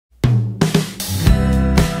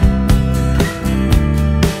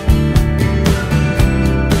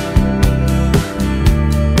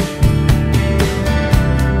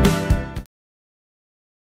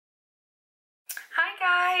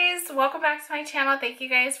to my channel. Thank you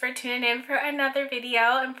guys for tuning in for another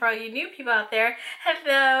video, and for all you new people out there,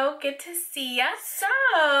 hello, good to see ya.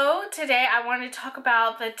 So today I want to talk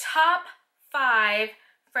about the top 5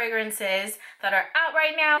 fragrances that are out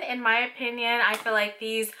right now. In my opinion, I feel like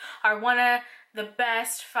these are one of the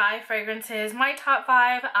best 5 fragrances. My top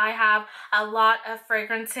 5, I have a lot of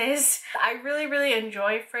fragrances. I really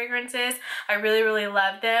enjoy fragrances. I really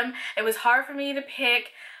love them. It was hard for me to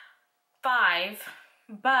pick 5,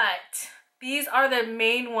 but these are the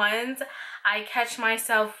main ones I catch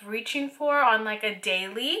myself reaching for on like a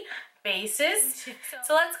daily basis.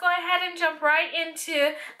 So let's go ahead and jump right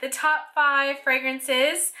into the top 5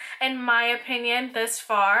 fragrances in my opinion thus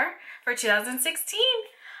far for 2016.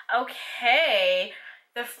 Okay,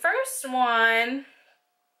 the first one,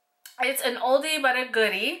 it's an oldie but a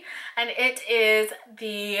goodie, and it is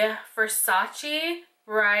the Versace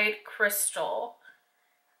Bright Crystal.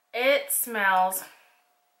 It smells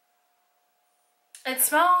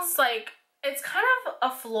like, it's kind of a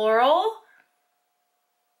floral.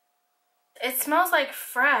 It smells like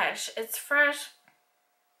fresh. It's fresh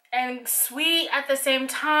and sweet at the same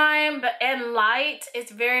time, and light.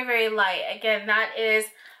 It's very light. Again, that is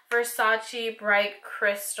Versace Bright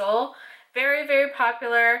Crystal. Very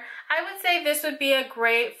popular. I would say this would be a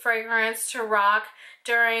great fragrance to rock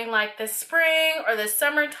during like the spring or the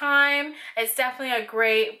summertime. It's definitely a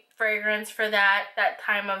great fragrance for that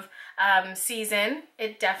time of season.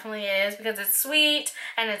 It definitely is, because it's sweet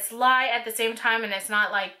and it's light at the same time, and it's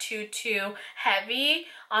not like too heavy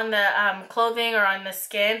on the clothing or on the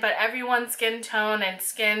skin. But everyone's skin tone and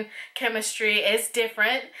skin chemistry is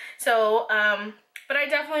different. So but I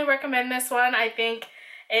definitely recommend this one. I think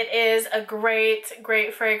it is a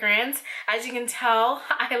great fragrance. As you can tell,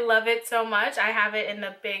 I love it so much. I have it in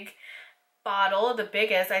the big bottle, the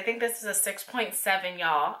biggest. I think this is a 6.7,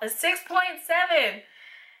 y'all. A 6.7.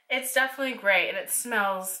 It's definitely great, and it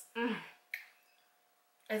smells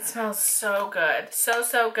it smells so good.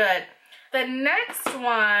 So good. The next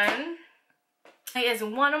one is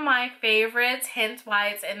one of my favorites, hence why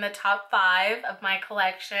it's in the top 5 of my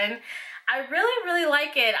collection. I really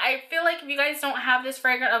like it. I feel like if you guys don't have this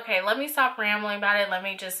fragrance, okay, let me stop rambling about it. Let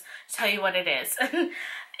me just tell you what it is. It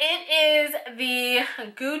is the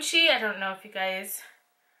Gucci, I don't know if you guys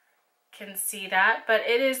can see that, but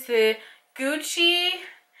it is the Gucci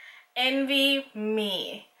Envy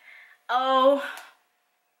Me. Oh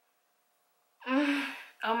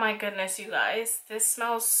my goodness, you guys. This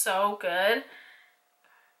smells so good.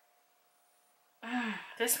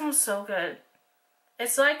 This smells so good.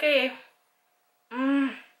 It's like a,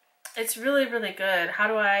 it's really good. How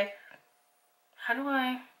do I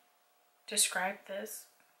describe this?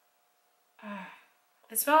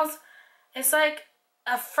 It smells, it's like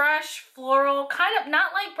a fresh floral, kind of,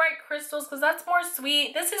 not like Bright Crystals because that's more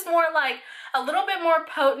sweet. This is more like a little bit more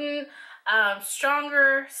potent,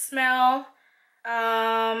 stronger smell.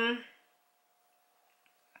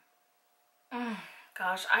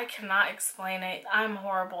 Gosh, I cannot explain it. I'm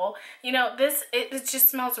horrible. You know, it just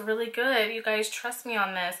smells really good. You guys, trust me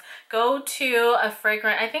on this. Go to a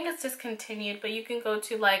fragrance, I think it's discontinued, but you can go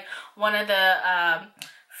to like one of the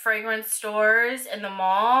fragrance stores in the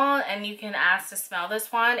mall and you can ask to smell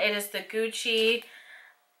this one. It is the Gucci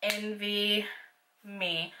Envy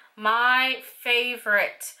Me. My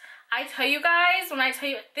favorite. I tell you guys, when I tell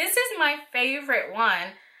you, this is my favorite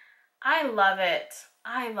one. I love it.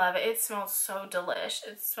 I love it. It smells so delish.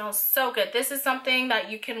 It smells so good. This is something that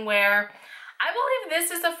you can wear. I believe this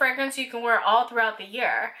is a fragrance you can wear all throughout the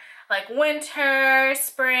year. Like winter,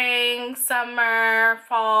 spring, summer,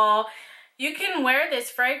 fall. You can wear this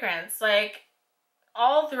fragrance like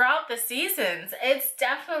all throughout the seasons. It's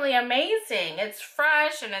definitely amazing. It's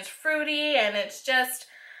fresh and it's fruity and it's just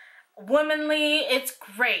womanly. It's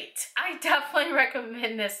great. I definitely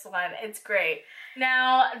recommend this one. It's great.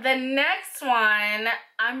 Now, the next one,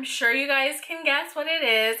 I'm sure you guys can guess what it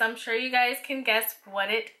is. I'm sure you guys can guess what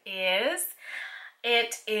it is.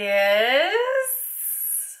 It is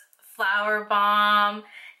Flower Bomb.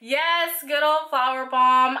 Yes, good old Flower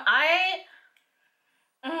Bomb.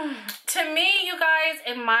 To me, you guys,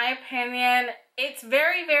 in my opinion, it's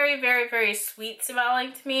very sweet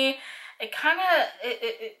smelling to me. It kind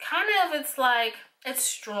of, it's like, it's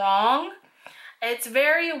strong. It's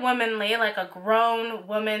very womanly, like a grown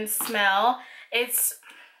woman smell. It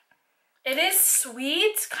is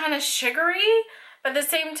sweet, kind of sugary, but at the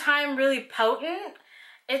same time really potent.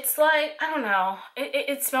 It's like, I don't know,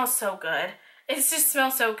 it smells so good. it just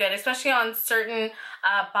smells so good, especially on certain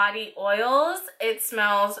body oils. It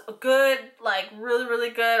smells good, like really, really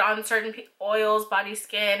good on certain oils, body,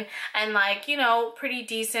 skin, and like, you know, pretty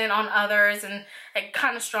decent on others, and like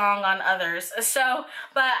kind of strong on others. So,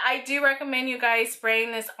 but I do recommend you guys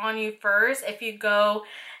spraying this on you first if you go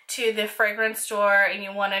to the fragrance store and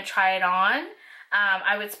you want to try it on.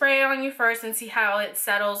 I would spray it on you first and see how it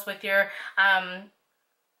settles with your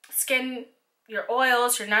skin, your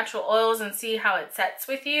oils, your natural oils, and see how it sets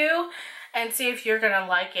with you and see if you're gonna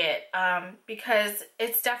like it, because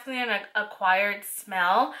it's definitely an acquired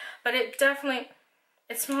smell, but it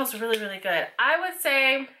smells really, really good. I would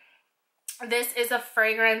say this is a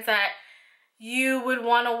fragrance that you would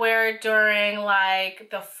want to wear during like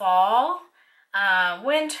the fall,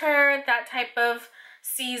 winter, that type of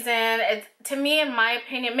season. It's, to me, in my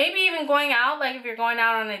opinion, maybe even going out, like if you're going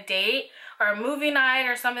out on a date or a movie night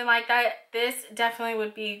or something like that, this definitely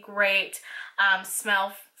would be great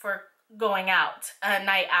smell for going out, a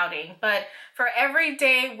night outing. But for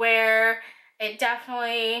everyday wear, it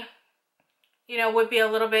definitely, you know, would be a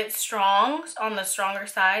little bit strong, on the stronger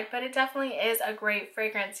side, but it definitely is a great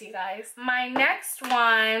fragrance, you guys. My next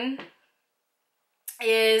one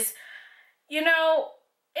is, you know,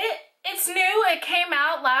 it's new. It came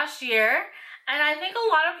out last year, and I think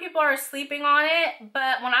a lot of people are sleeping on it,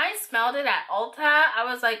 but when I smelled it at Ulta, I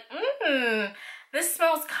was like, this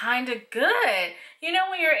smells kind of good. You know,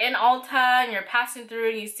 when you're in Ulta and you're passing through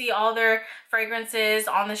and you see all their fragrances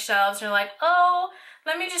on the shelves, and you're like, oh,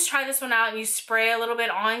 let me just try this one out, and you spray a little bit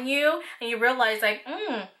on you, and you realize like,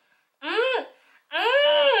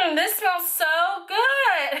 this smells so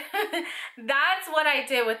good. That's what I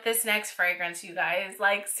did with this next fragrance, you guys.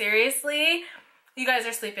 Like, seriously, you guys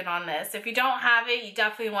are sleeping on this. If you don't have it, you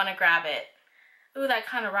definitely want to grab it. Ooh, that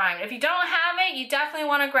kind of rhymed. If you don't have it, you definitely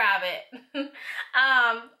want to grab it.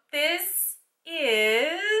 This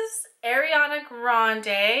is Ariana Grande.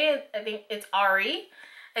 I think it's Ari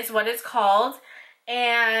is what it's called.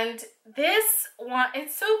 And this one,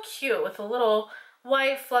 it's so cute with a little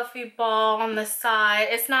white fluffy ball on the side.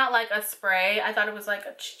 It's not like a spray. I thought it was like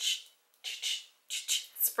a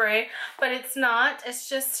spray, but it's not. It's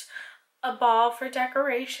just a ball for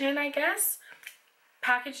decoration, I guess.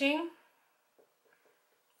 Packaging.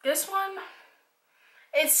 This one,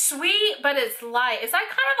 it's sweet, but it's light. It's like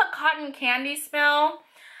kind of a cotton candy smell,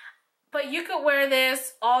 but you could wear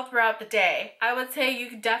this all throughout the day. I would say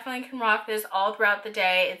you definitely can rock this all throughout the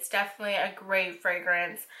day. It's definitely a great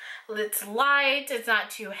fragrance. It's light, it's not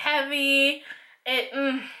too heavy. It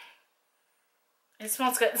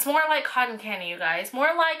smells good. It's more like cotton candy, you guys. More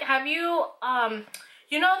like, have you,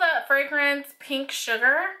 you know the fragrance Pink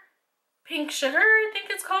Sugar? Pink Sugar, I think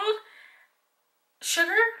it's called?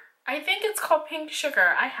 Sugar? I think it's called Pink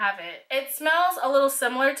Sugar. I have it. It smells a little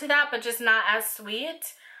similar to that, but just not as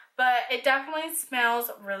sweet. But it definitely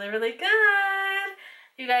smells really, really good.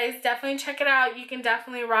 You guys definitely check it out. You can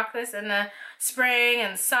definitely rock this in the spring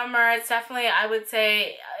and summer. It's definitely, I would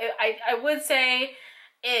say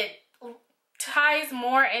it ties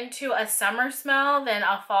more into a summer smell than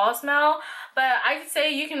a fall smell. But I'd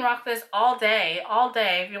say you can rock this all day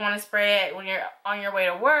if you want to spray it when you're on your way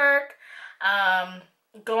to work,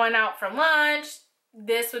 going out for lunch.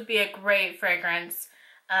 This would be a great fragrance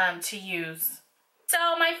to use. So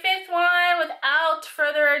my fifth one, without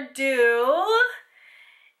further ado,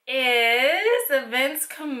 is the Vince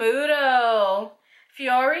Camuto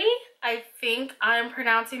Fiori. I think I'm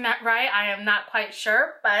pronouncing that right. I am not quite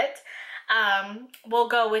sure, but we'll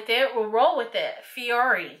go with it. We'll roll with it.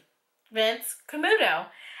 Fiori, Vince Camuto.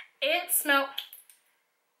 It smells,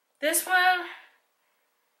 this one,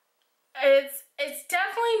 it's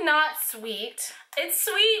definitely not sweet. It's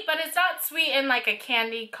sweet, but it's not sweet in like a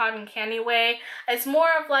candy, cotton candy way. It's more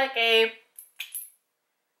of like a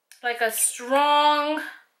strong,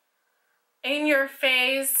 in your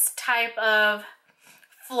face type of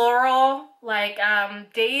floral, like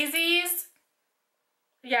daisies.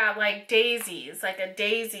 Yeah, like daisies, like a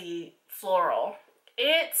daisy floral.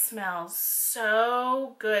 It smells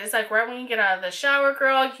so good. It's like right when you get out of the shower,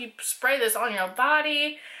 girl, you spray this on your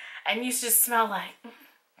body and you just smell like,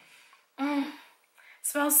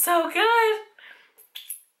 smells so good.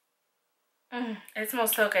 It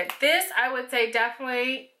smells so good. This, I would say,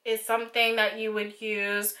 definitely is something that you would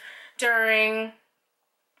use during,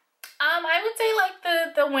 I would say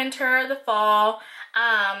like the winter, the fall.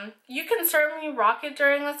 You can certainly rock it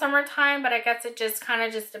during the summertime, but I guess it just kind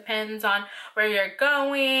of just depends on where you're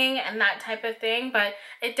going and that type of thing. But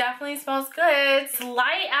it definitely smells good. It's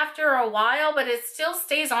light after a while, but it still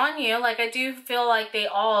stays on you. Like, I do feel like they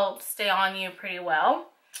all stay on you pretty well.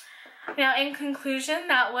 Now, in conclusion,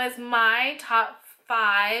 that was my top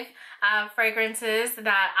 5 fragrances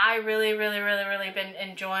that I really been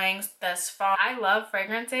enjoying thus far. I love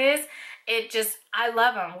fragrances. I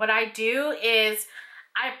love them. What I do is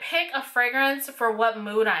I pick a fragrance for what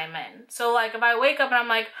mood I'm in. So like if I wake up and I'm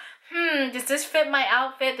like, does this fit my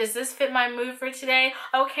outfit? Does this fit my mood for today?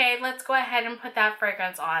 Okay, let's go ahead and put that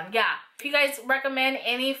fragrance on. Yeah. If you guys recommend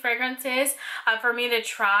any fragrances for me to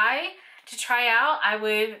try out, I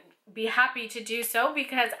would be happy to do so,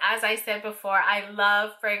 because as I said before, I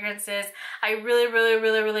love fragrances. I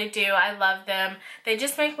really do. I love them. They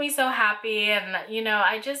just make me so happy, and you know,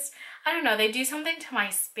 I don't know, they do something to my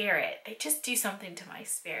spirit. They just do something to my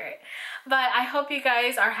spirit. But I hope you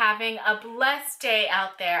guys are having a blessed day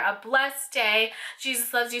out there. A blessed day.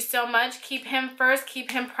 Jesus loves you so much. Keep him first. Keep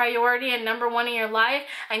him priority and number 1 in your life.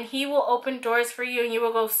 And he will open doors for you and you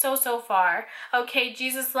will go so far. Okay,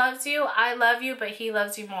 Jesus loves you. I love you, but he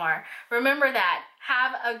loves you more. Remember that.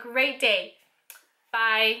 Have a great day.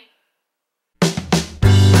 Bye.